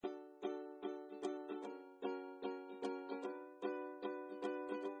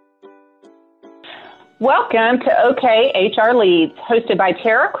Welcome to OK HR Leads, hosted by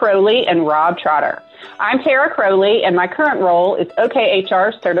Tara Crowley and Rob Trotter. I'm Tara Crowley, and my current role is OK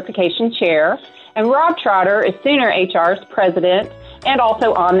HR Certification Chair, and Rob Trotter is Sooner HR's President and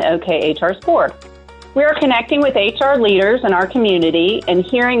also on the OK HR's board. We are connecting with HR leaders in our community and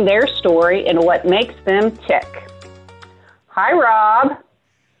hearing their story and what makes them tick. Hi, Rob.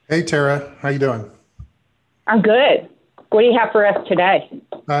 Hey, Tara. How you doing? I'm good. What do you have for us today?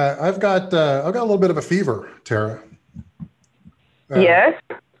 I've got a little bit of a fever, Tara. Yes.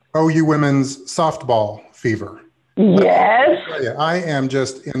 OU women's softball fever. Yes. I am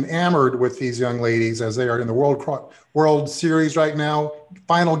just enamored with these young ladies as they are in the World Series right now.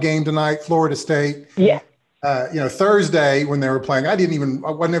 Final game tonight, Florida State. Yeah. Thursday when they were playing, I wasn't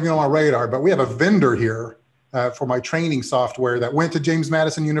even on my radar, but we have a vendor here for my training software that went to James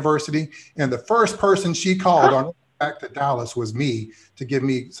Madison University, and the first person she called on back to Dallas was me to give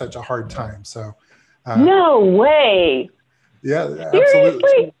me such a hard time. So, no way. Yeah, Seriously?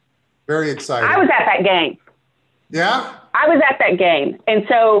 absolutely. Very excited. I was at that game. Yeah? I was at that game. And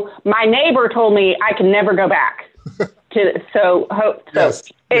so my neighbor told me I can never go back Yes.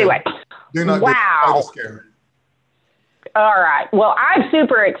 Anyway. Yeah. Do not wow. get scared. All right. Well, I'm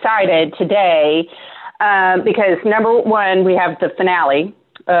super excited today because number one, we have the finale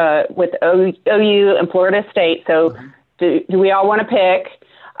with OU and Florida State. So do we all want to pick?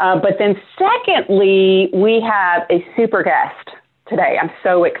 But then secondly, we have a super guest today. I'm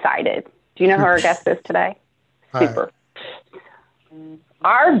so excited. Do you know who our guest is today? Super.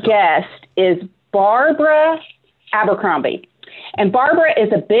 Our guest is Barbara Abercrombie. And Barbara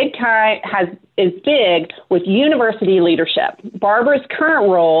is is big with university leadership. Barbara's current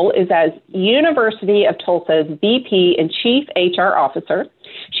role is as University of Tulsa's VP and Chief HR Officer.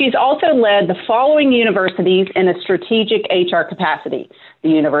 She's also led the following universities in a strategic HR capacity: the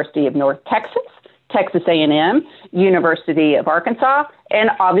University of North Texas, Texas A&M, University of Arkansas, and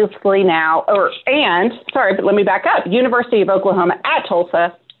obviously let me back up, University of Oklahoma at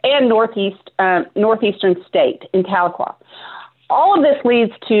Tulsa, and Northeastern State in Tahlequah. All of this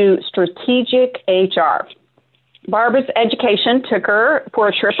leads to strategic HR. Barbara's education took her for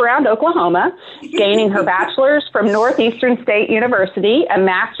a trip around Oklahoma, gaining her bachelor's from Northeastern State University, a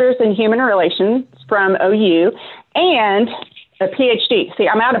master's in human relations from OU, and a PhD. See,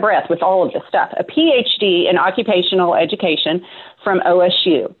 I'm out of breath with all of this stuff. A PhD in occupational education from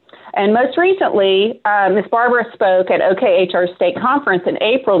OSU. And most recently, Ms. Barbara spoke at OKHR State Conference in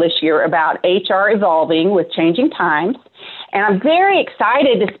April this year about HR evolving with changing times. And I'm very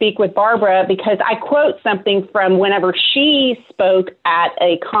excited to speak with Barbara because I quote something from whenever she spoke at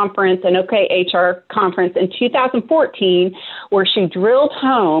a conference, an OKHR conference in 2014, where she drilled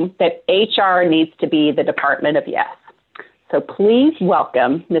home that HR needs to be the Department of Yes. So please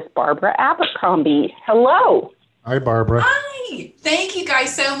welcome Ms. Barbara Abercrombie. Hello. Hi, Barbara. Hi. Thank you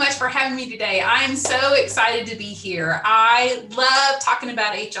guys so much for having me today. I am so excited to be here. I love talking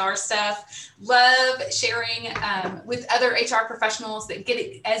about HR stuff, love sharing with other HR professionals that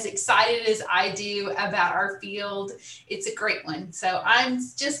get as excited as I do about our field. It's a great one. So I'm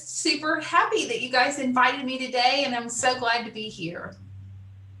just super happy that you guys invited me today, and I'm so glad to be here.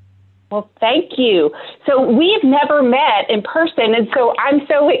 Well, thank you. So we've never met in person, and so I'm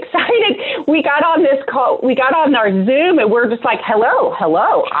so excited. We got on this call, we got on our Zoom, and we're just like, hello,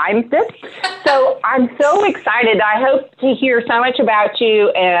 I'm this. So I'm so excited. I hope to hear so much about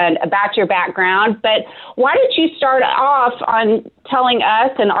you and about your background. But why don't you start off on telling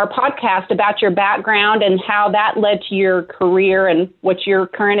us and our podcast about your background and how that led to your career and what your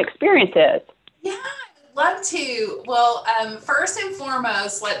current experience is? Yeah. Love to. Well, first and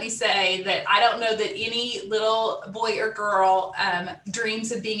foremost, let me say that I don't know that any little boy or girl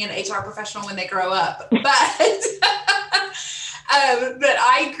dreams of being an HR professional when they grow up, but but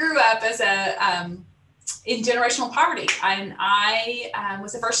I grew up as in generational poverty, and I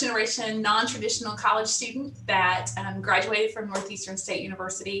was a first generation non-traditional college student that graduated from Northeastern State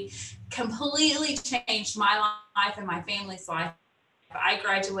University, completely changed my life and my family's life. I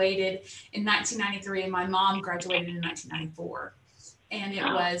graduated in 1993 and my mom graduated in 1994. And it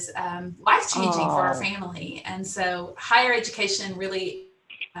was life-changing for our family. And so higher education really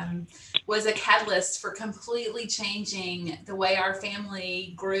was a catalyst for completely changing the way our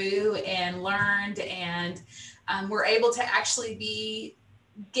family grew and learned, and were able to actually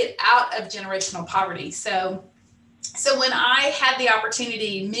get out of generational poverty. So when I had the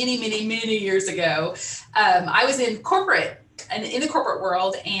opportunity many years ago, I was in corporate in the corporate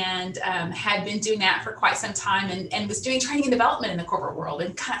world, and had been doing that for quite some time, and was doing training and development in the corporate world,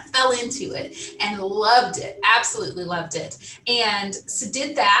 and kind of fell into it and loved it, absolutely loved it. And so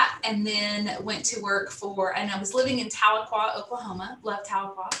did that, and then went to work and I was living in Tahlequah, Oklahoma, love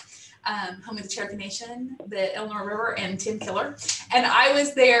Tahlequah. Home of the Cherokee Nation, the Illinois River, and Tim Keller. And I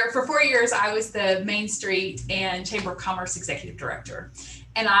was there for 4 years. I was the Main Street and Chamber of Commerce Executive Director.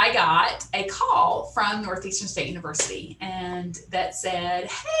 And I got a call from Northeastern State University, and that said,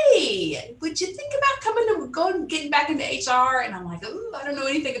 hey, would you think about getting back into HR? And I'm like, oh, I don't know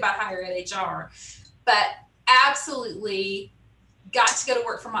anything about higher ed HR, but absolutely got to go to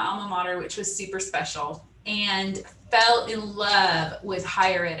work for my alma mater, which was super special, and fell in love with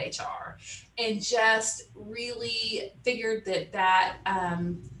higher ed HR, and just really figured that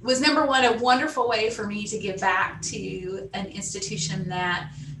was, number one, a wonderful way for me to give back to an institution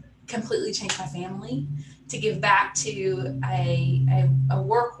that completely changed my family, to give back to a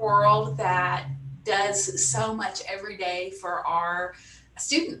work world that does so much every day for our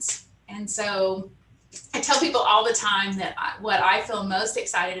students. And so I tell people all the time that what I feel most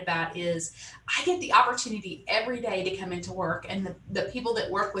excited about is I get the opportunity every day to come into work, and the people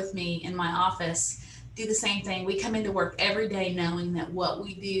that work with me in my office do the same thing. We come into work every day knowing that what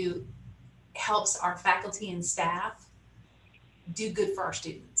we do helps our faculty and staff do good for our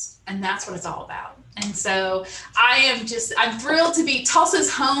students. And that's what it's all about. And so I'm thrilled to be,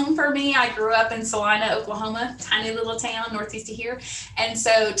 Tulsa's home for me. I grew up in Salina, Oklahoma, tiny little town northeast of here. And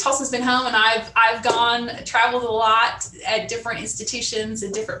so Tulsa's been home, and I've traveled a lot at different institutions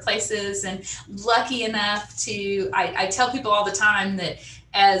and different places, and lucky enough I tell people all the time that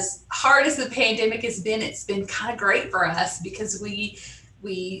as hard as the pandemic has been, it's been kind of great for us, because we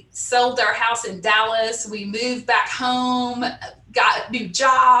sold our house in Dallas, we moved back home, got new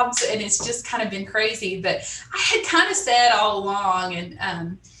jobs, and it's just kind of been crazy. But I had kind of said all along,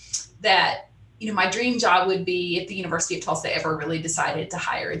 and that my dream job would be if the University of Tulsa ever really decided to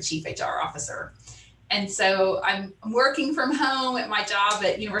hire a chief HR officer. And so I'm working from home at my job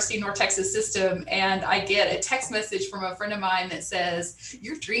at University of North Texas System, and I get a text message from a friend of mine that says,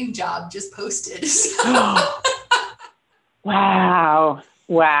 "Your dream job just posted." Wow.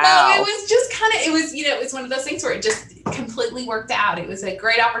 So it was just it was one of those things where it just completely worked out. It was a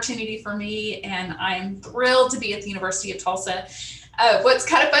great opportunity for me, and I'm thrilled to be at the University of Tulsa. What's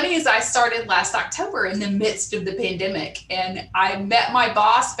kind of funny is I started last October in the midst of the pandemic, and I met my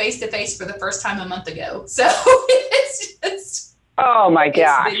boss face to face for the first time a month ago. So it's just, oh my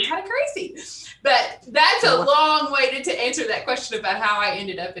gosh, it's been kind of crazy. But that's a long way to answer that question about how I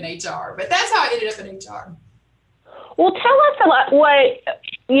ended up in HR. But that's how I ended up in HR. Well, tell us about what,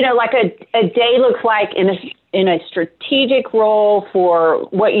 like a day looks like in a strategic role for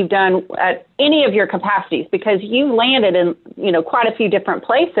what you've done at any of your capacities, because you landed in, quite a few different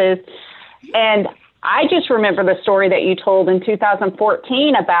places. And I just remember the story that you told in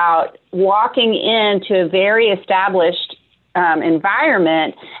 2014 about walking into a very established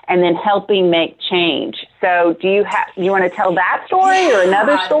environment and then helping make change. So do you want to tell that story or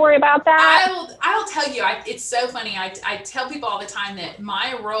another story about that? I'll tell you, it's so funny. I tell people all the time that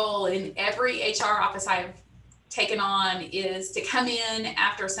my role in every HR office I've taken on is to come in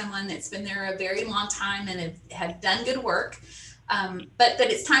after someone that's been there a very long time and have done good work, but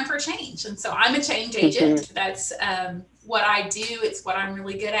that it's time for a change. And so I'm a change agent. Mm-hmm. That's what I do. It's what I'm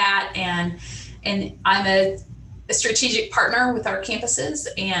really good at. And I'm a strategic partner with our campuses,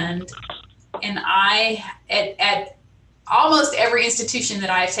 and I at almost every institution that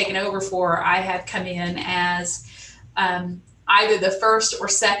I have taken over for, I have come in as either the first or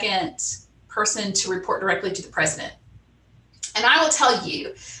second person to report directly to the president. And I will tell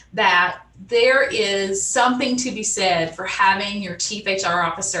you that there is something to be said for having your chief HR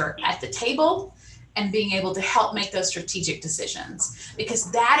officer at the table and being able to help make those strategic decisions,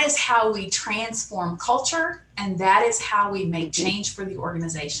 because that is how we transform culture, and that is how we make change for the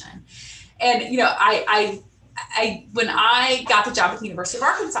organization. And I when I got the job at the University of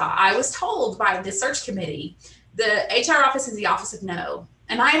Arkansas, I was told by the search committee, the HR office is the office of no.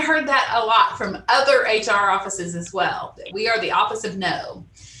 And I had heard that a lot from other HR offices as well, that we are the office of no.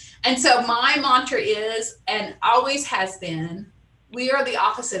 And so my mantra is, and always has been, we are the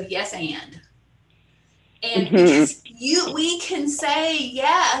office of yes and. And because we can say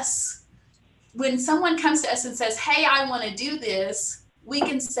yes, when someone comes to us and says, hey, I want to do this, we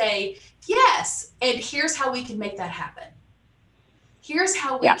can say yes, and here's how we can make that happen. Here's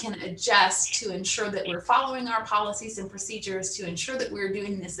how we can adjust to ensure that we're following our policies and procedures, to ensure that we're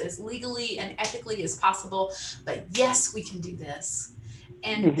doing this as legally and ethically as possible. But yes, we can do this.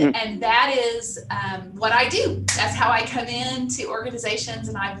 And that is what I do. That's how I come into organizations.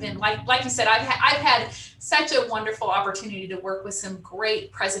 And I've been, like you said, I've had such a wonderful opportunity to work with some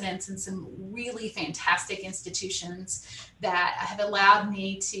great presidents and some really fantastic institutions that have allowed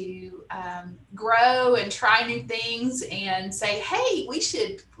me to grow and try new things and say, hey,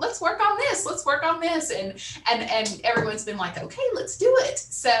 let's work on this. And everyone's been like, okay, let's do it.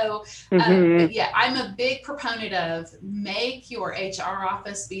 So but yeah, I'm a big proponent of make your HR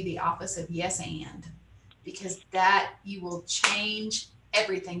office be the office of yes and, because that you will change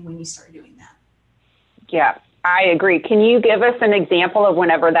everything when you start doing that. Yeah, I agree. Can you give us an example of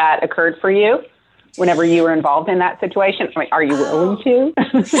whenever that occurred for you? Whenever you were involved in that situation? I mean, are you willing to?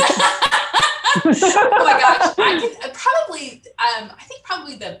 Oh my gosh. I think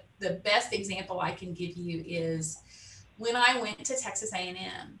probably the best example I can give you is when I went to Texas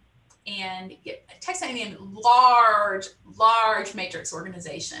A&M. And Texas A&M, large matrix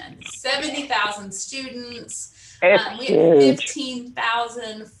organization, 70,000 students. We have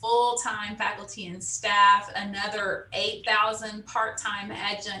 15,000 full-time faculty and staff, another 8,000 part-time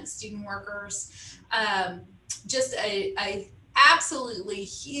adjunct student workers. Just a absolutely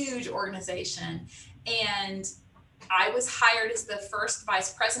huge organization. And I was hired as the first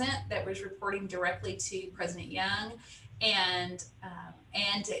vice president that was reporting directly to President Young. And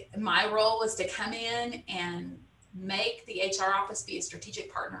my role was to come in and make the HR office be a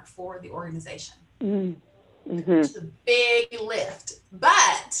strategic partner for the organization. It's a big lift.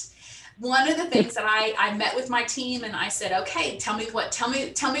 But one of the things that I met with my team and I said, okay, tell me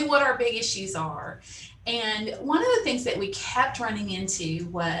what our big issues are. And one of the things that we kept running into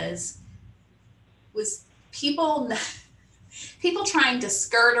was people trying to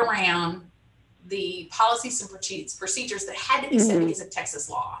skirt around the policies and procedures that had to be set because of Texas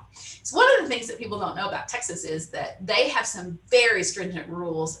law. So one of the things that people don't know about Texas is that they have some very stringent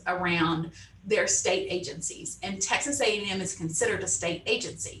rules around their state agencies, and Texas A&M is considered a state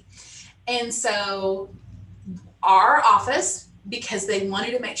agency. And so our office, because they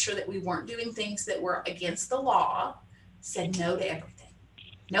wanted to make sure that we weren't doing things that were against the law, said no to everything.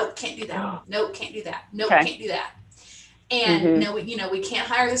 Nope, can't do that. Nope, can't do that. Nope, can't do that. And no, we can't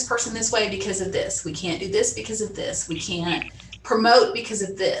hire this person this way because of this. We can't do this because of this. We can't promote because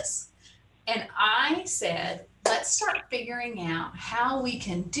of this. And I said, let's start figuring out how we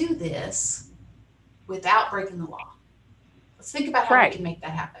can do this without breaking the law. Let's think about how we can make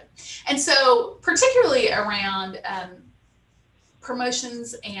that happen. And so particularly around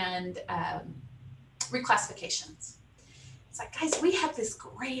promotions and reclassifications. It's like, guys, we have this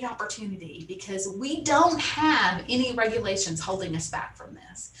great opportunity because we don't have any regulations holding us back from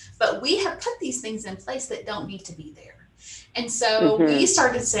this, but we have put these things in place that don't need to be there. And so we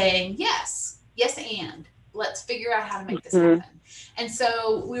started saying, yes, and let's figure out how to make this happen. And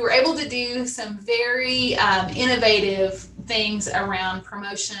so we were able to do some very innovative things around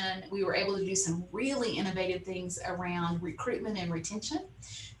promotion. We were able to do some really innovative things around recruitment and retention,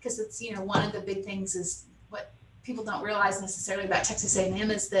 because it's, one of the big things is what people don't realize necessarily about Texas A&M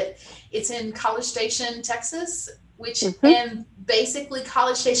is that it's in College Station, Texas, which and basically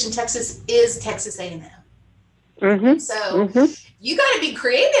College Station, Texas is Texas A&M. So you got to be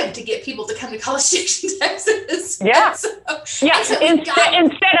creative to get people to come to College Station, Texas. Yeah. So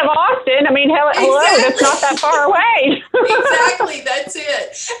instead of Austin, I mean, hello, that's not that far away. Exactly. That's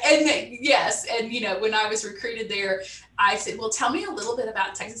it. And yes. And, when I was recruited there, I said, well, tell me a little bit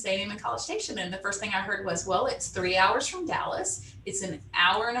about Texas A&M and College Station. And the first thing I heard was, well, it's 3 hours from Dallas. It's an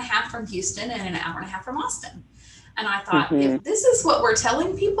hour and a half from Houston and an hour and a half from Austin. And I thought, if this is what we're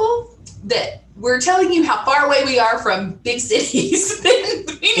telling people, that we're telling you how far away we are from big cities, then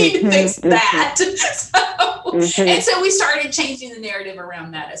we need to fix that. And so we started changing the narrative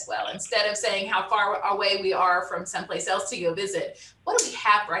around that as well. Instead of saying how far away we are from someplace else to go visit, what do we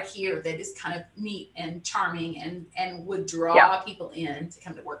have right here that is kind of neat and charming and would draw people in to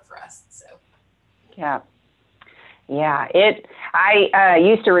come to work for us? So, I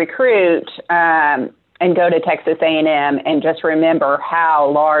used to recruit and go to Texas A&M and just remember how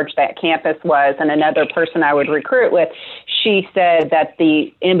large that campus was. And another person I would recruit with, she said that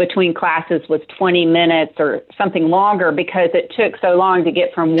the in-between classes was 20 minutes or something longer because it took so long to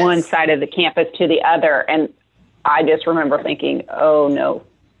get from one side of the campus to the other. And I just remember thinking, oh,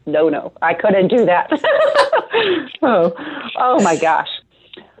 no, I couldn't do that. oh my gosh.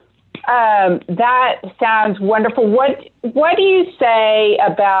 That sounds wonderful. What do you say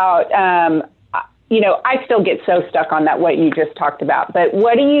about, I still get so stuck on that, what you just talked about, but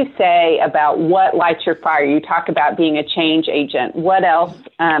what do you say about what lights your fire? You talk about being a change agent. What else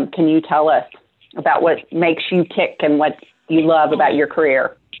can you tell us about what makes you tick and what you love about your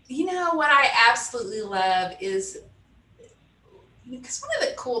career? You know, what I absolutely love is, because one of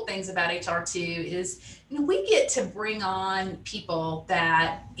the cool things about HR too is, we get to bring on people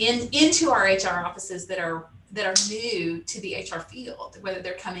that into our HR offices that are new to the HR field, whether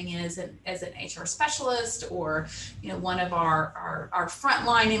they're coming in as an HR specialist, or one of our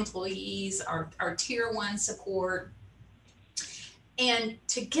frontline employees, our tier 1 support. And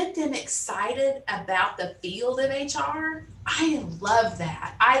to get them excited about the field of HR, I love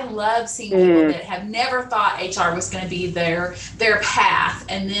that. I love seeing people that have never thought HR was going to be their path.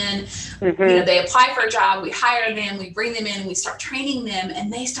 And then, they apply for a job, we hire them, we bring them in, we start training them,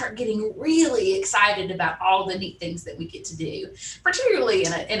 and they start getting really excited about all the neat things that we get to do. Particularly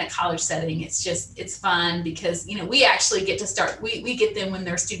in a college setting, it's fun because, we actually get to start, we get them when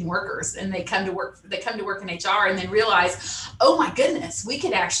they're student workers and they come to work in HR and then realize, oh my goodness, we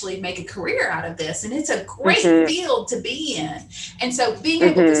could actually make a career out of this. And it's a great field to be in. And so being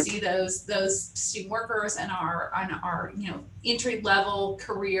able to see those student workers and our entry level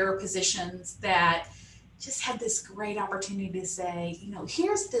career positions that just had this great opportunity to say,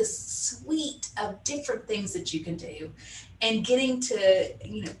 here's this suite of different things that you can do, and getting to,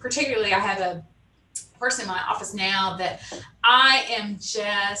 particularly I have a person in my office now that I am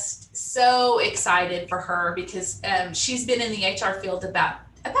just so excited for her, because she's been in the HR field about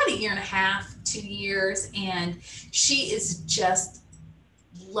a year and a half, 2 years, and she is just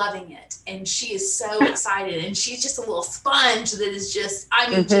loving it, and she is so excited, and she's just a little sponge that is just,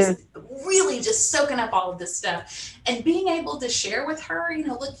 just really just soaking up all of this stuff, and being able to share with her,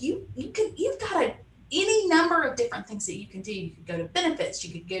 look, you've got any number of different things that you can do. You could go to benefits,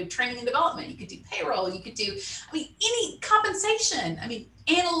 you could go training and development, you could do payroll, you could do, any compensation,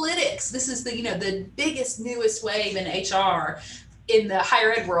 analytics. This is the biggest, newest wave in HR in the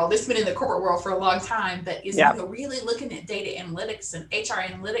higher ed world. It's been in the corporate world for a long time, but is really looking at data analytics and HR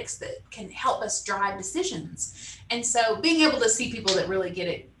analytics that can help us drive decisions. And so being able to see people that really get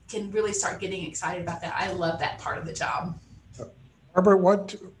it can really start getting excited about that. I love that part of the job. Barbara,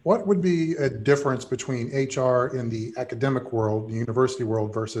 what would be a difference between HR in the academic world, the university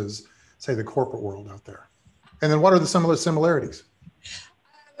world, versus, say, the corporate world out there? And then what are the similarities?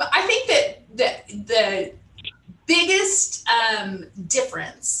 I think that the biggest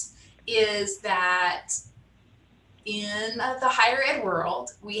difference is that in the higher ed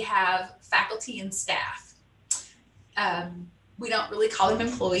world, we have faculty and staff. We don't really call them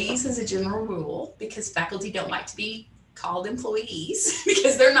employees as a general rule, because faculty don't like to be called employees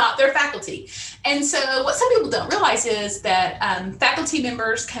because they're faculty. And so what some people don't realize is that faculty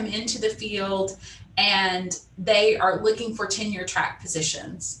members come into the field and they are looking for tenure track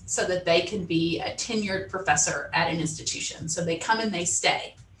positions so that they can be a tenured professor at an institution. So they come and they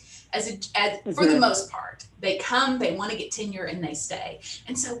stay for the most part. They come, they want to get tenure, and they stay.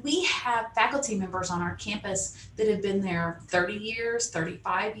 And so we have faculty members on our campus that have been there 30 years,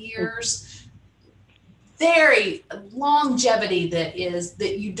 35 years, very longevity that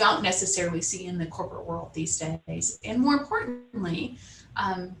you don't necessarily see in the corporate world these days. And more importantly,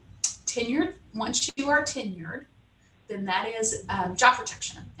 tenured, once you are tenured, then that is job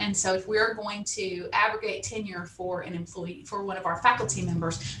protection. And so if we're going to abrogate tenure for an employee, for one of our faculty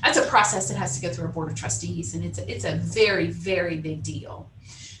members, that's a process that has to go through a board of trustees, and it's a very, very big deal.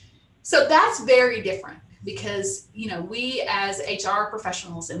 So that's very different, because we as HR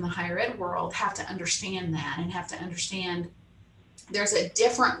professionals in the higher ed world have to understand that, and have to understand there's a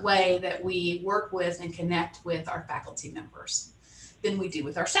different way that we work with and connect with our faculty members than we do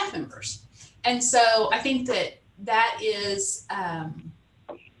with our staff members. And so I think that is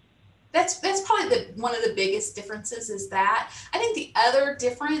that's probably one of the biggest differences is that. I think the other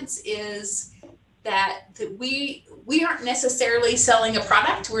difference is that we aren't necessarily selling a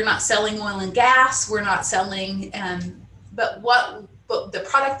product. We're not selling oil and gas. We're not selling, but the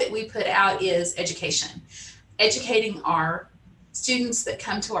product that we put out is education, educating our students that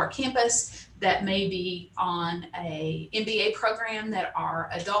come to our campus that may be on a MBA program, that are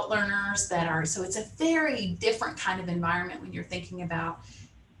adult learners, so it's a very different kind of environment when you're thinking about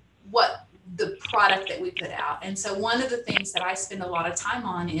what the product that we put out. And so one of the things that I spend a lot of time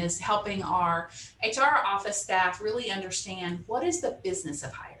on is helping our HR office staff really understand what is the business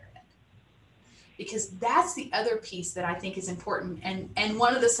of higher ed, because that's the other piece that I think is important, and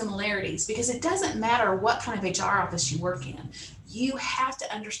one of the similarities, because it doesn't matter what kind of HR office you work in, you have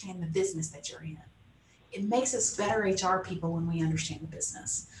to understand the business that you're in. It makes us better HR people when we understand the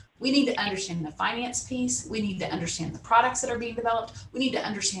business. We need to understand the finance piece. We need to understand the products that are being developed. We need to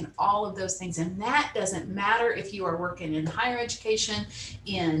understand all of those things. And that doesn't matter if you are working in higher education,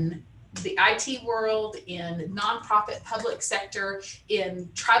 in the IT world, in nonprofit, public sector, in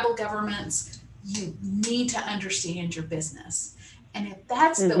tribal governments, you need to understand your business. And if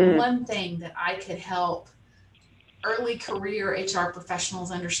that's the one thing that I could help early career HR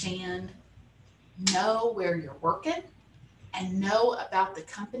professionals understand, know where you're working and know about the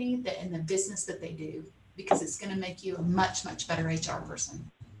company and the business that they do, because it's going to make you a much, much better HR person.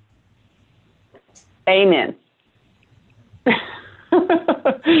 Amen.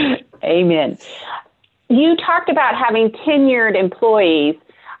 Amen. You talked about having tenured employees.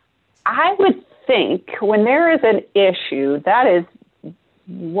 I would think when there is an issue, that is,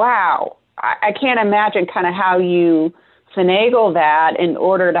 wow. I can't imagine kind of how you finagle that in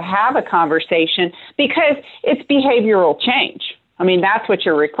order to have a conversation, because it's behavioral change. I mean, that's what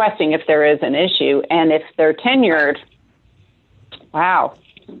you're requesting if there is an issue. And if they're tenured, wow.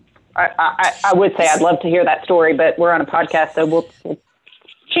 I would say I'd love to hear that story, but we're on a podcast, so we'll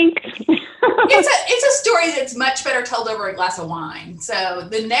chink. It's a story that's much better told over a glass of wine. So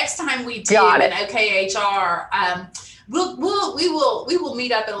the next time we do an OKHR, we will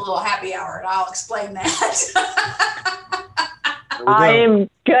meet up at a little happy hour, and I'll explain that. I am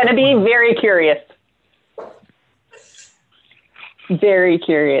going to be very curious. Very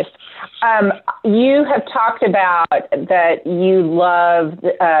curious. You have talked about that you love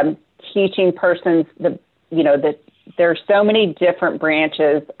teaching persons that there's so many different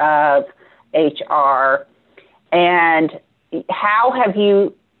branches of HR, and how have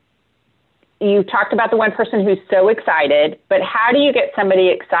you talked about the one person who's so excited, but how do you get somebody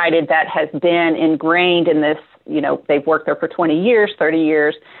excited that has been ingrained in this, they've worked there for 20 years, 30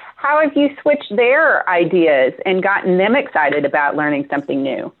 years. How have you switched their ideas and gotten them excited about learning something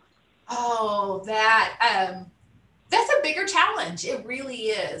new? Oh, that's a bigger challenge. It really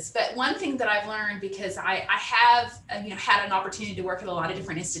is. But one thing that I've learned, because I have had an opportunity to work at a lot of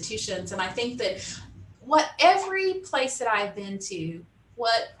different institutions, and I think that every place that I've been to,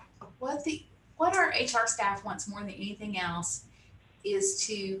 what our HR staff wants more than anything else is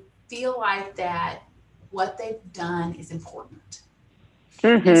to feel like that what they've done is important.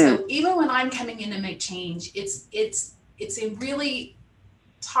 Mm-hmm. And so even when I'm coming in to make change, it's in really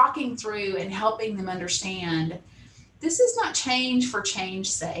talking through and helping them understand this is not change for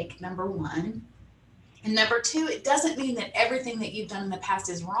change's sake, number one. And number two, it doesn't mean that everything that you've done in the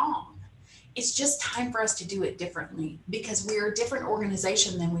past is wrong. It's just time for us to do it differently, because we're a different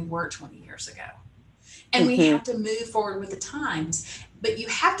organization than we were 20 years ago. And we have to move forward with the times. But you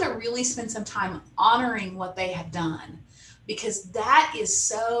have to really spend some time honoring what they have done, because that is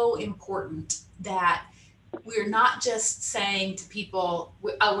so important, that we're not just saying to people,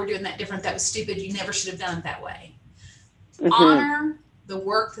 oh, we're doing that different. That was stupid. You never should have done it that way. Honor the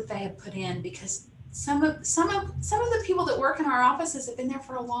work that they have put in, because some of the people that work in our offices have been there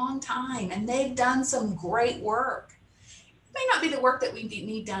for a long time, and they've done some great work. It may not be the work that we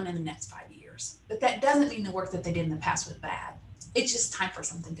need done in the next 5 years, but that doesn't mean the work that they did in the past was bad. It's just time for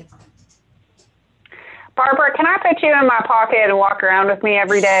something different. Barbara, can I put you in my pocket and walk around with me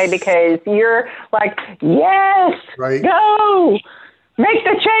every day? Because you're like, yes, right. Go, make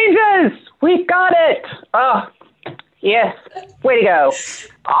the changes. We've got it. Oh, yes. Way to go.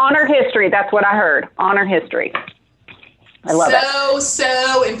 Honor history. That's what I heard. Honor history. I love it.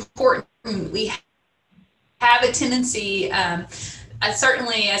 So important. We have a tendency,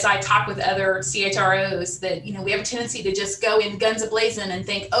 certainly as I talk with other CHROs, that, we have a tendency to just go in guns a-blazing and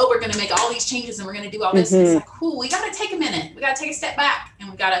think, oh, we're going to make all these changes and we're going to do all this. And it's like, cool, we got to take a minute. We got to take a step back, and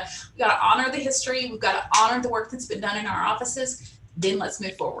we got to honor the history. We've got to honor the work that's been done in our offices. Then let's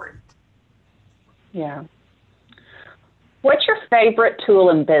move forward. Yeah. What's your favorite tool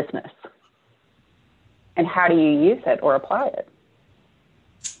in business, and how do you use it or apply it?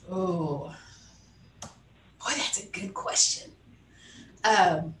 Oh, boy, that's a good question.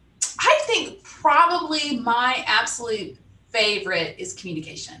 I think probably my absolute favorite is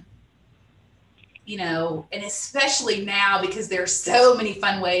communication. And especially now, because there's so many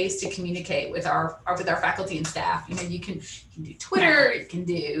fun ways to communicate with our faculty and staff. You can do Twitter, you can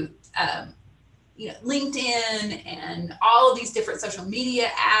do LinkedIn, and all of these different social media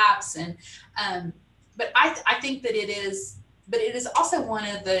apps. And but I think that it is also one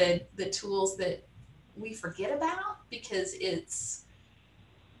of the tools that we forget about, because it's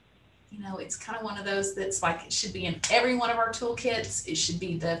kind of one of those that's like, it should be in every one of our toolkits. It should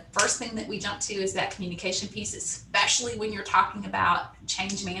be the first thing that we jump to, is that communication piece, especially when you're talking about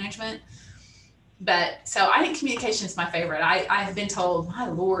change management. But so I think communication is my favorite. I have been told, my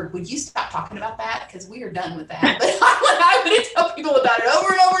Lord, would you stop talking about that? Because we are done with that. But I would tell people about it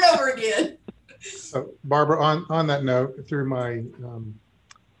over and over and over again. So Barbara, on that note, through my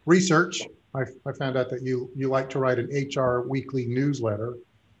research, I found out that you like to write an HR weekly newsletter.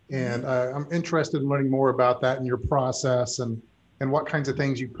 And I'm interested in learning more about that and your process and what kinds of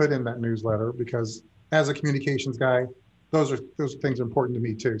things you put in that newsletter, because as a communications guy, those things are important to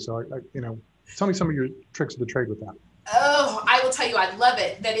me too. So tell me some of your tricks of the trade with that. Oh, I will tell you, I love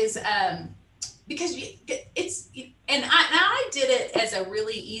it. That is because I did it as a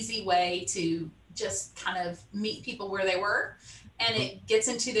really easy way to just kind of meet people where they were. And it gets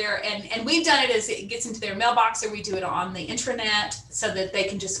into their, and we've done it as it gets into their mailbox, or we do it on the intranet so that they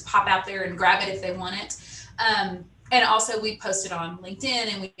can just pop out there and grab it if they want it. And also we post it on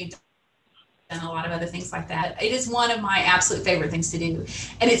LinkedIn, and we've done a lot of other things like that. It is one of my absolute favorite things to do.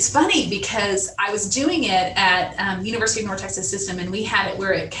 And it's funny because I was doing it at University of North Texas System, and we had it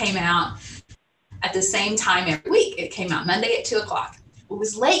where it came out at the same time every week. It came out Monday at 2:00. It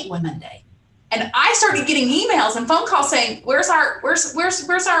was late one Monday. And I started getting emails and phone calls saying, where's our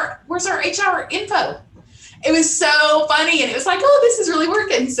HR info? It was so funny. And it was like, oh, this is really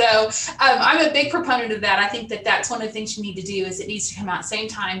working. So I'm a big proponent of that. I think that that's one of the things you need to do is it needs to come out same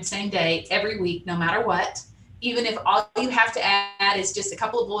time, same day, every week, no matter what. Even if all you have to add is just a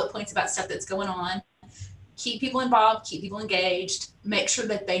couple of bullet points about stuff that's going on. Keep people involved, keep people engaged, make sure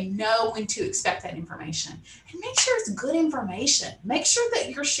that they know when to expect that information, and make sure it's good information. Make sure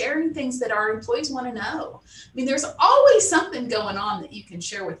that you're sharing things that our employees want to know. I mean, there's always something going on that you can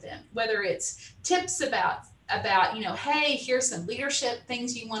share with them, whether it's tips about, hey, here's some leadership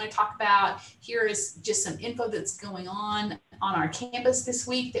things you want to talk about. Here is just some info that's going on our campus this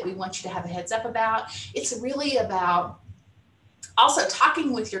week that we want you to have a heads up about. It's really about also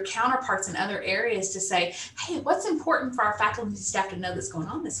talking with your counterparts in other areas to say, hey, what's important for our faculty and staff to know that's going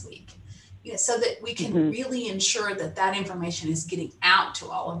on this week? So that we can really ensure that that information is getting out to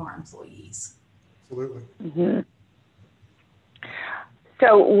all of our employees. Absolutely.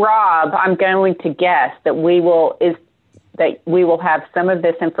 So, Rob, I'm going to guess that we will have some of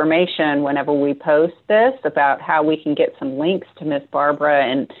this information whenever we post this about how we can get some links to Miss Barbara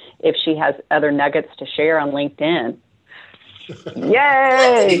and if she has other nuggets to share on LinkedIn. Yay!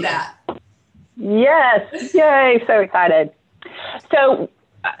 I'd like to do that. Yes, yay! So excited. So,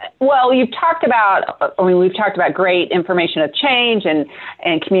 we've talked about great information of change and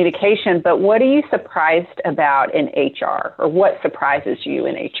communication, but what are you surprised about in HR, or what surprises you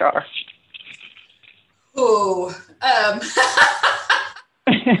in HR? Oh,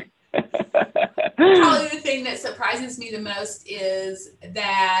 probably the thing that surprises me the most is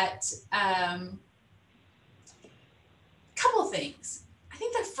that couple of things. I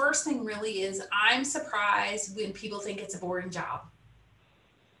think the first thing really is I'm surprised when people think it's a boring job.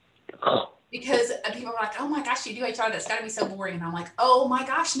 Because people are like, oh my gosh, you do HR, that's got to be so boring. And I'm like, oh my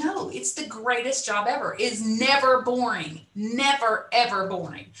gosh, no, it's the greatest job ever. It's never boring. Never, ever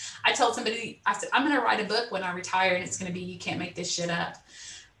boring. I told somebody, I said, I'm going to write a book when I retire, and it's going to be, you can't make this shit up.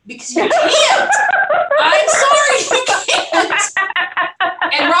 Because you can't. I'm sorry, you can't.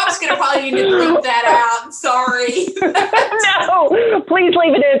 And Rob's going to probably need to bleep that out. Sorry. No, please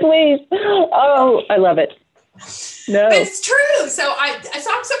leave it in, please. Oh, I love it. No, but it's true. So I'm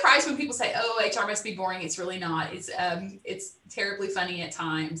surprised when people say, "Oh, HR must be boring." It's really not. It's terribly funny at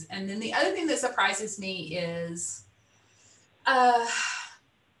times. And then the other thing that surprises me is those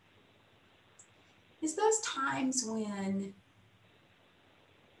times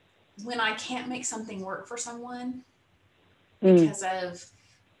when I can't make something work for someone because of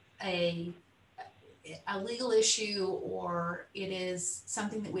a legal issue, or it is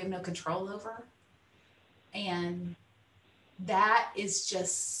something that we have no control over. And that is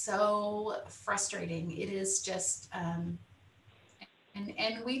just so frustrating. It is just, and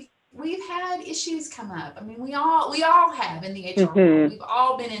we've had issues come up. I mean, we all have in the HR world. We've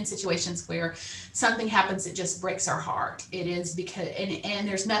all been in situations where something happens that just breaks our heart. It is because, and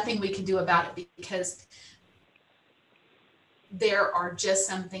there's nothing we can do about it because there are just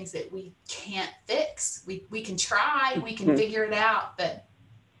some things that we can't fix. We can try, we can figure it out, but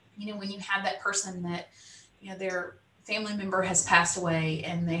when you have that person that, their family member has passed away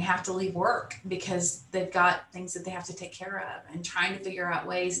and they have to leave work because they've got things that they have to take care of, and trying to figure out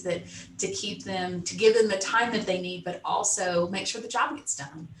ways to give them the time that they need, but also make sure the job gets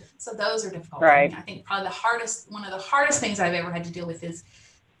done. So those are difficult. Right. I think probably one of the hardest things I've ever had to deal with is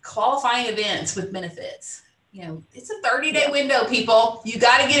qualifying events with benefits. It's a 30-day window, people. You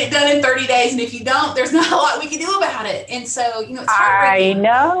got to get it done in 30 days. And if you don't, there's not a lot we can do about it. And so, it's heartbreaking. I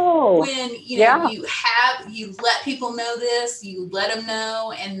know. When, you let people know this, you let them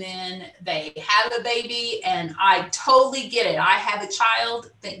know, and then they have a baby. And I totally get it. I have a child.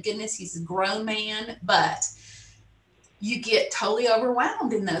 Thank goodness he's a grown man. But you get totally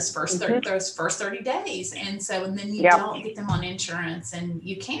overwhelmed in those first 30 days. And then you don't get them on insurance, and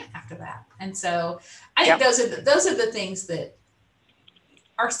you can't after that. And so I think those are the things that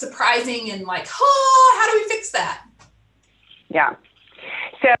are surprising and like, oh, how do we fix that? Yeah.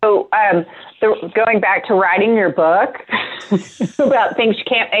 So going back to writing your book about things you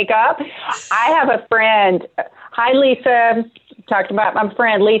can't make up, I have a friend, hi Lisa, talked about my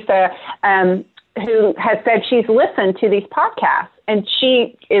friend Lisa, who has said she's listened to these podcasts, and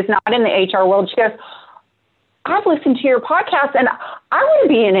she is not in the HR world. She goes, I've listened to your podcast and I want to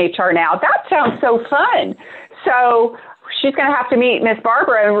be in HR now. That sounds so fun. So she's going to have to meet Miss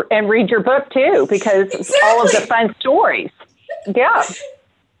Barbara and read your book too, because all of the fun stories. Yeah.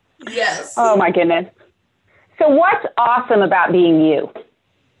 Yes. Oh my goodness. So what's awesome about being you?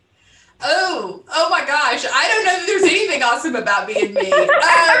 Oh my gosh. I don't know that there's anything awesome about being me.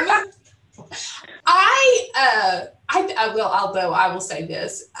 Although I will say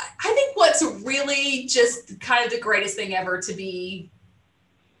this, I think what's really just kind of the greatest thing ever to be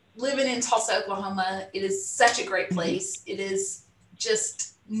living in Tulsa, Oklahoma. It is such a great place. It is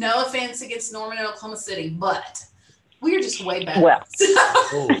just, no offense against Norman and Oklahoma City, but we are just way better. Well. She's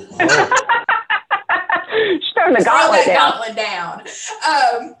throwing the gauntlet down.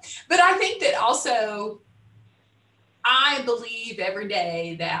 But I think that also, I believe every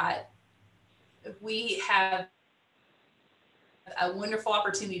day that we have a wonderful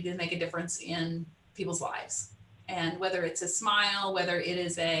opportunity to make a difference in people's lives. And whether it's a smile, whether it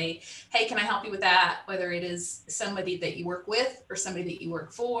is a, hey, can I help you with that? Whether it is somebody that you work with, or somebody that you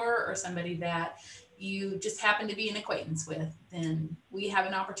work for, or somebody that you just happen to be an acquaintance with, then we have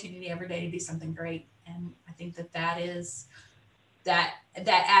an opportunity every day to do something great. And I think that is that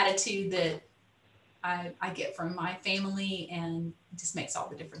attitude that I get from my family, and it just makes all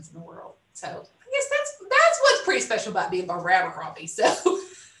the difference in the world. So I guess that's what's pretty special about being Barbara Abercrombie. So,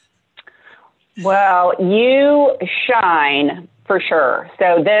 well, you shine for sure.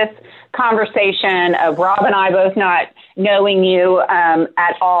 So this conversation of Rob and I both not knowing you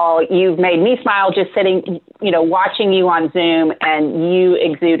at all, you've made me smile just sitting, watching you on Zoom, and you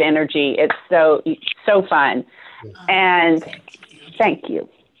exude energy. It's so fun. And thank you.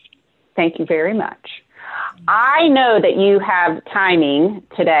 Thank you very much. I know that you have timing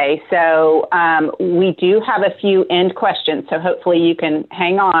today, so we do have a few end questions. So hopefully you can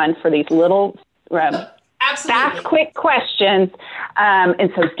hang on for these little fast, quick questions.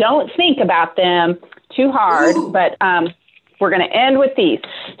 And so don't think about them too hard, but we're going to end with these.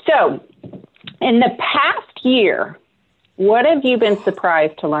 So in the past year, what have you been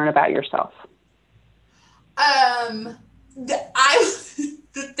surprised to learn about yourself?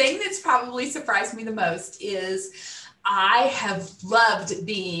 The thing that's probably surprised me the most is I have loved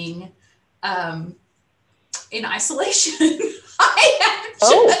being in isolation. I have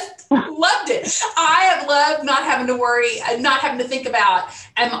just loved it. I have loved not having to worry, not having to think about,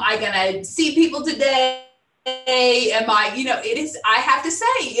 am I going to see people today? Am I, it is, I have to say,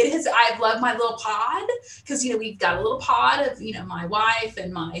 it is, I've loved my little pod, because, we've got a little pod of, my wife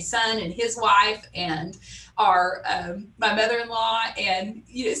and my son and his wife and our, my mother-in-law. And,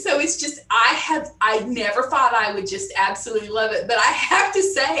 so it's just, I never thought I would just absolutely love it, but I have to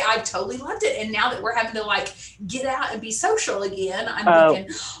say, I've totally loved it. And now that we're having to get out and be social again, I'm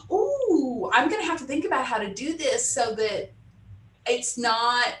thinking, I'm going to have to think about how to do this so that it's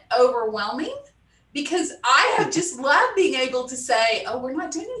not overwhelming. Because I have just loved being able to say, we're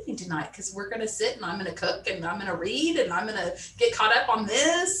not doing anything tonight because we're going to sit and I'm going to cook and I'm going to read and I'm going to get caught up on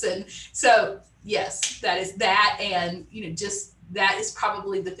this. And so, yes, that is that. And, just that is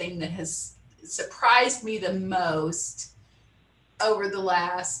probably the thing that has surprised me the most over the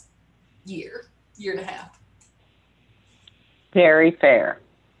last year and a half. Very fair.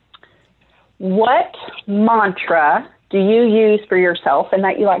 What mantra do you use for yourself and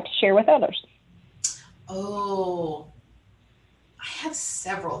that you like to share with others? I have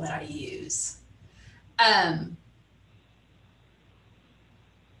several that I use. I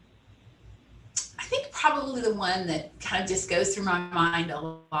think probably the one that kind of just goes through my mind a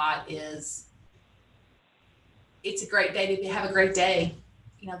lot is, it's a great day to have a great day.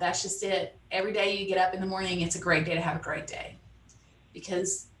 That's just it. Every day you get up in the morning, it's a great day to have a great day.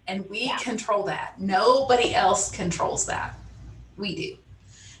 And we control that. Nobody else controls that. We do.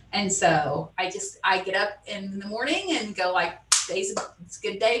 And so I get up in the morning and go it's a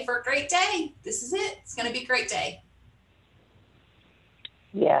good day for a great day. This is it. It's going to be a great day.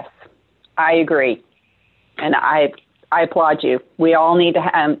 Yes, I agree. And I applaud you. We all need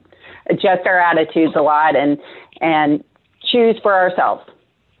to adjust our attitudes a lot and choose for ourselves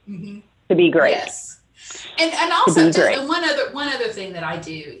to be great. Yes. And also, and one other thing that I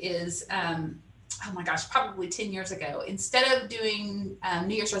do is, oh my gosh, probably 10 years ago, instead of doing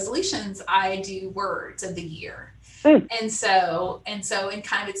New Year's resolutions, I do words of the year. And so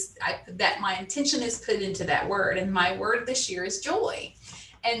kind of it's that my intention is put into that word, and my word this year is joy.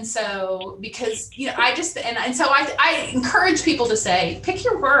 And so, because, I just, and so I encourage people to say, pick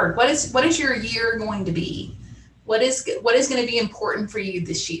your word. What is your year going to be? What is going to be important for you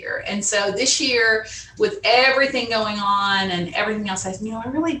this year? And so this year, with everything going on and everything else, I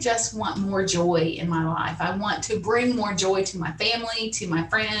really just want more joy in my life. I want to bring more joy to my family, to my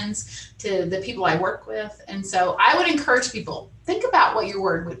friends, to the people I work with. And so I would encourage people, think about what your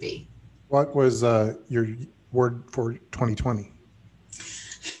word would be. What was your word for 2020?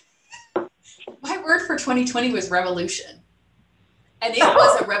 My word for 2020 was revolution. And it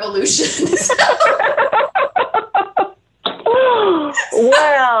was a revolution.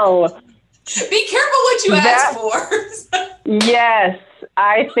 Well, be careful what you ask for. Yes,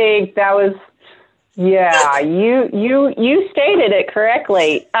 I think that was, you stated it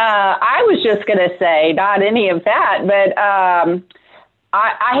correctly. I was just going to say, not any of that, but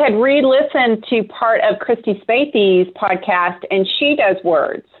I had re-listened to part of Christy Spathy's podcast, and she does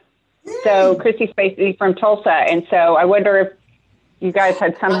words. So Christy Spathy from Tulsa, and so I wonder if you guys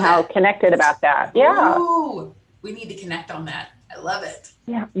had somehow connected about that. Yeah. Ooh, we need to connect on that. I love it.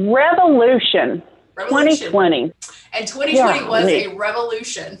 Yeah. Revolution. 2020. And 2020 was a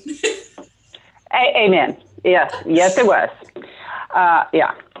revolution. Amen. Yes, it was.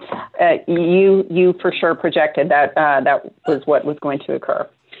 You for sure projected that that was what was going to occur.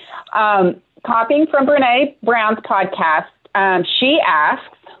 Copying from Brene Brown's podcast, she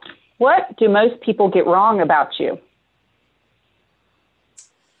asks, what do most people get wrong about you?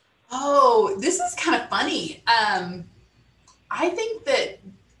 Oh, this is kind of funny. I think that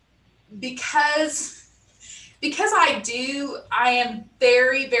because I am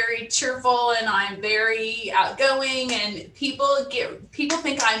very, very cheerful, and I'm very outgoing, and people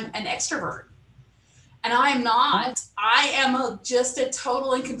think I'm an extrovert, and I am not. I am just a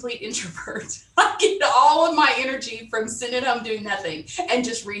total and complete introvert. I get all of my energy from sitting at home doing nothing and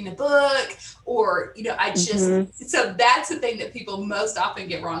just reading a book, or so that's the thing that people most often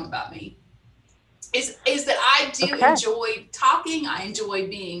get wrong about me. Is that I do enjoy talking. I enjoy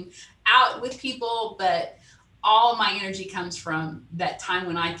being out with people, but all my energy comes from that time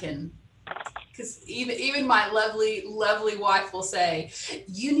when I can, because even my lovely, lovely wife will say,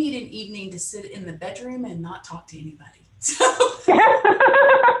 you need an evening to sit in the bedroom and not talk to anybody. So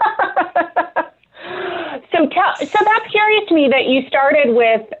that's curious to me that you started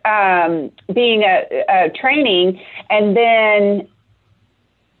with being a training, and then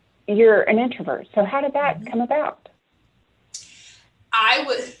you're an introvert. So how did that come about? I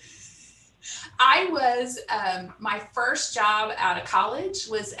was my first job out of college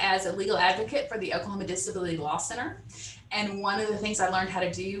was as a legal advocate for the Oklahoma Disability Law Center. And one of the things I learned how to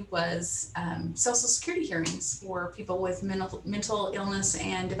do was Social Security hearings for people with mental illness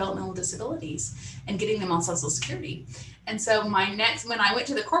and developmental disabilities, and getting them on Social Security. And so when I went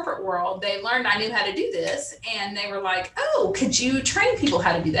to the corporate world, they learned I knew how to do this, and they were like, oh, could you train people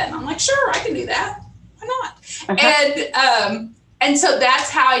how to do that? And I'm like, sure, I can do that. Why not? And so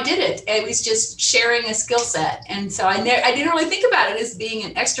that's how I did it. It was just sharing a skill set. And so I didn't really think about it as being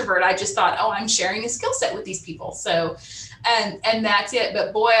an extrovert. I just thought, oh, I'm sharing a skill set with these people. So, and that's it.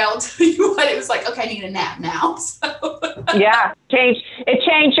 But boy, I'll tell you what, it was like, okay, I need a nap now. So. Yeah, it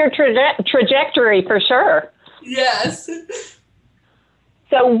changed your trajectory for sure. Yes.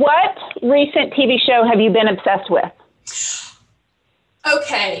 So what recent TV show have you been obsessed with?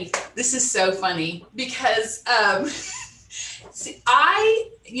 Okay, this is so funny because see, I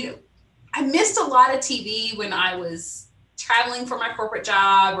missed a lot of TV when I was traveling for my corporate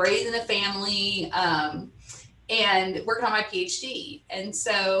job, raising a family, and working on my PhD. And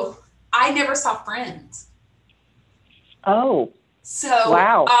so I never saw Friends. Oh. So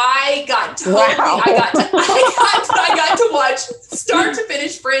wow. I got to watch start to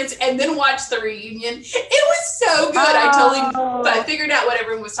finish Friends and then watch the reunion. It was so good. I figured out what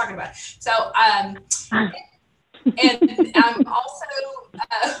everyone was talking about. So and I'm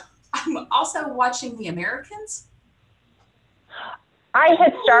also watching The Americans. I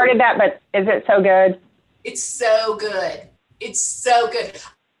had started that, but is it so good? It's so good. It's so good.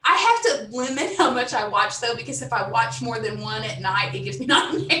 I have to limit how much I watch, though, because if I watch more than one at night, it gives me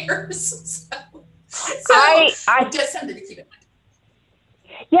nightmares. So just something to keep in mind.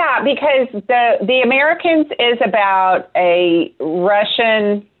 Yeah, because the Americans is about a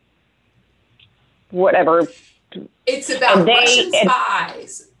Russian, whatever. It's about Russian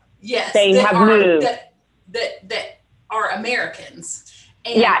spies. Yes, they have moved. that are Americans.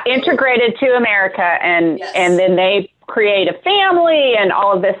 And yeah, integrated to America, and yes. and then they create a family and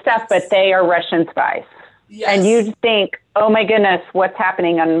all of this stuff, but they are Russian spies. Yes. And you think, oh my goodness, what's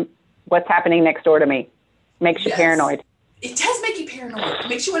happening next door to me? Makes you Yes. paranoid. It does make you paranoid. It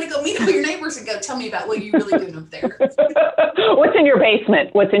makes you want to go meet all your neighbors and go tell me about what you're really doing up there. What's in your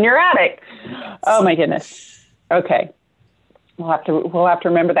basement? What's in your attic? Yes. Oh my goodness. Okay. We'll have to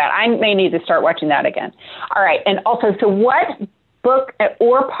remember that. I may need to start watching that again. All right. And also, so what book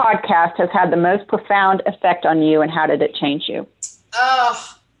or podcast has had the most profound effect on you, and how did it change you?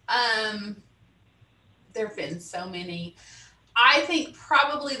 Oh, there have been so many. I think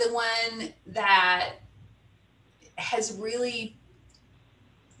probably the one that has really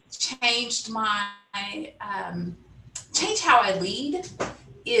changed changed how I lead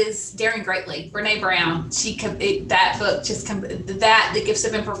is Daring Greatly. Brene Brown. That book The Gifts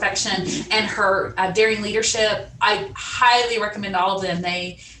of Imperfection, and her Daring Leadership. I highly recommend all of them.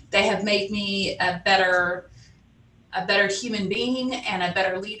 They have made me a better human being and a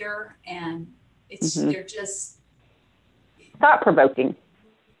better leader. And they're just thought-provoking.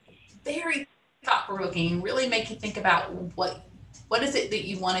 Very thought-provoking. Really make you think about what is it that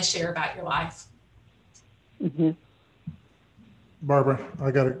you want to share about your life. Mm-hmm. Barbara,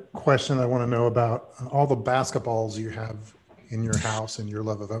 I got a question I want to know about all the basketballs you have in your house and your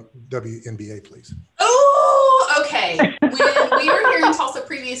love of WNBA, please. Oh, okay. When we were here in Tulsa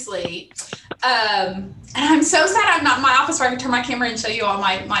previously, and I'm so sad I'm not in my office where I can turn my camera and show you all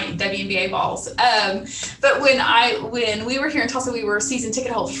my WNBA balls. But when we were here in Tulsa, we were season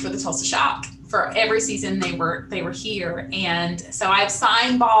ticket holders for the Tulsa Shock. For every season they were here, and so I've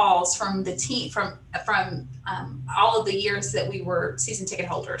signed balls from the team from all of the years that we were season ticket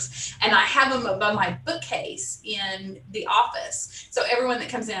holders, and I have them above my bookcase in the office. So everyone that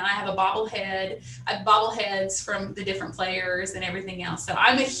comes in, I have a bobblehead. I have bobbleheads from the different players and everything else. So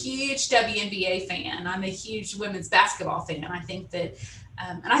I'm a huge WNBA fan. I'm a huge women's basketball fan. I think that.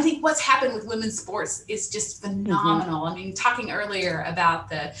 And I think what's happened with women's sports is just phenomenal. I mean, talking earlier about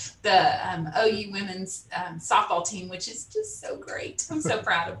the OU women's softball team, which is just so great. I'm so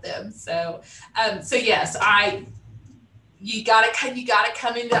proud of them. So yes, you gotta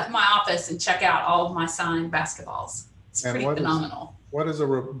come into my office and check out all of my signed basketballs. It's pretty phenomenal. What is a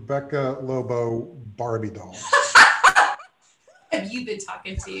Rebecca Lobo Barbie doll? Have you been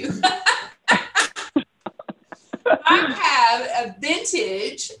talking to? I have a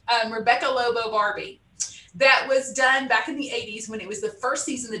vintage Rebecca Lobo Barbie that was done back in the 80s when it was the first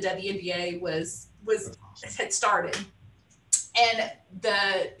season the WNBA had started. And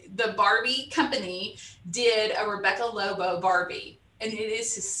the Barbie company did a Rebecca Lobo Barbie, and it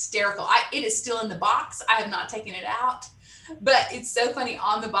is hysterical. It is still in the box. I have not taken it out, but it's so funny.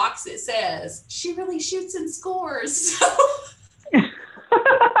 On the box it says, "She really shoots and scores."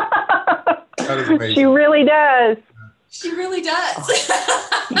 That is amazing. She really does. She really does.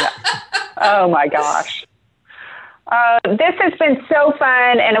 Yeah. Oh my gosh. This has been so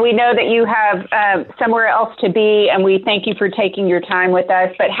fun, and we know that you have somewhere else to be, and we thank you for taking your time with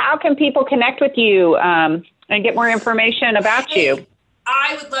us. But how can people connect with you and get more information about you?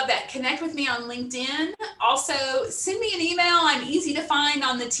 I would love that. Connect with me on LinkedIn. Also, send me an email. I'm easy to find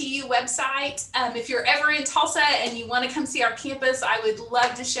on the TU website. If you're ever in Tulsa and you want to come see our campus, I would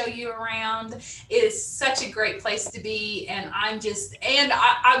love to show you around. It is such a great place to be. And I'm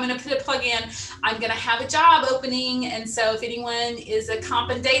going to put a plug in. I'm going to have a job opening. And so if anyone is a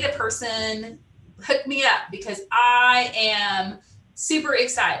comp and data person, hook me up, because I am super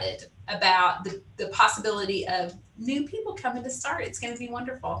excited about the possibility of new people coming to start. It's going to be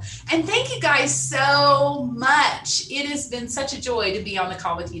wonderful. And thank you guys so much. It has been such a joy to be on the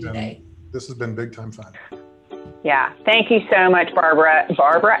call with you today. This has been big time fun. Yeah. Thank you so much, Barbara.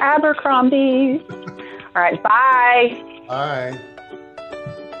 Barbara Abercrombie. All right. Bye. Bye.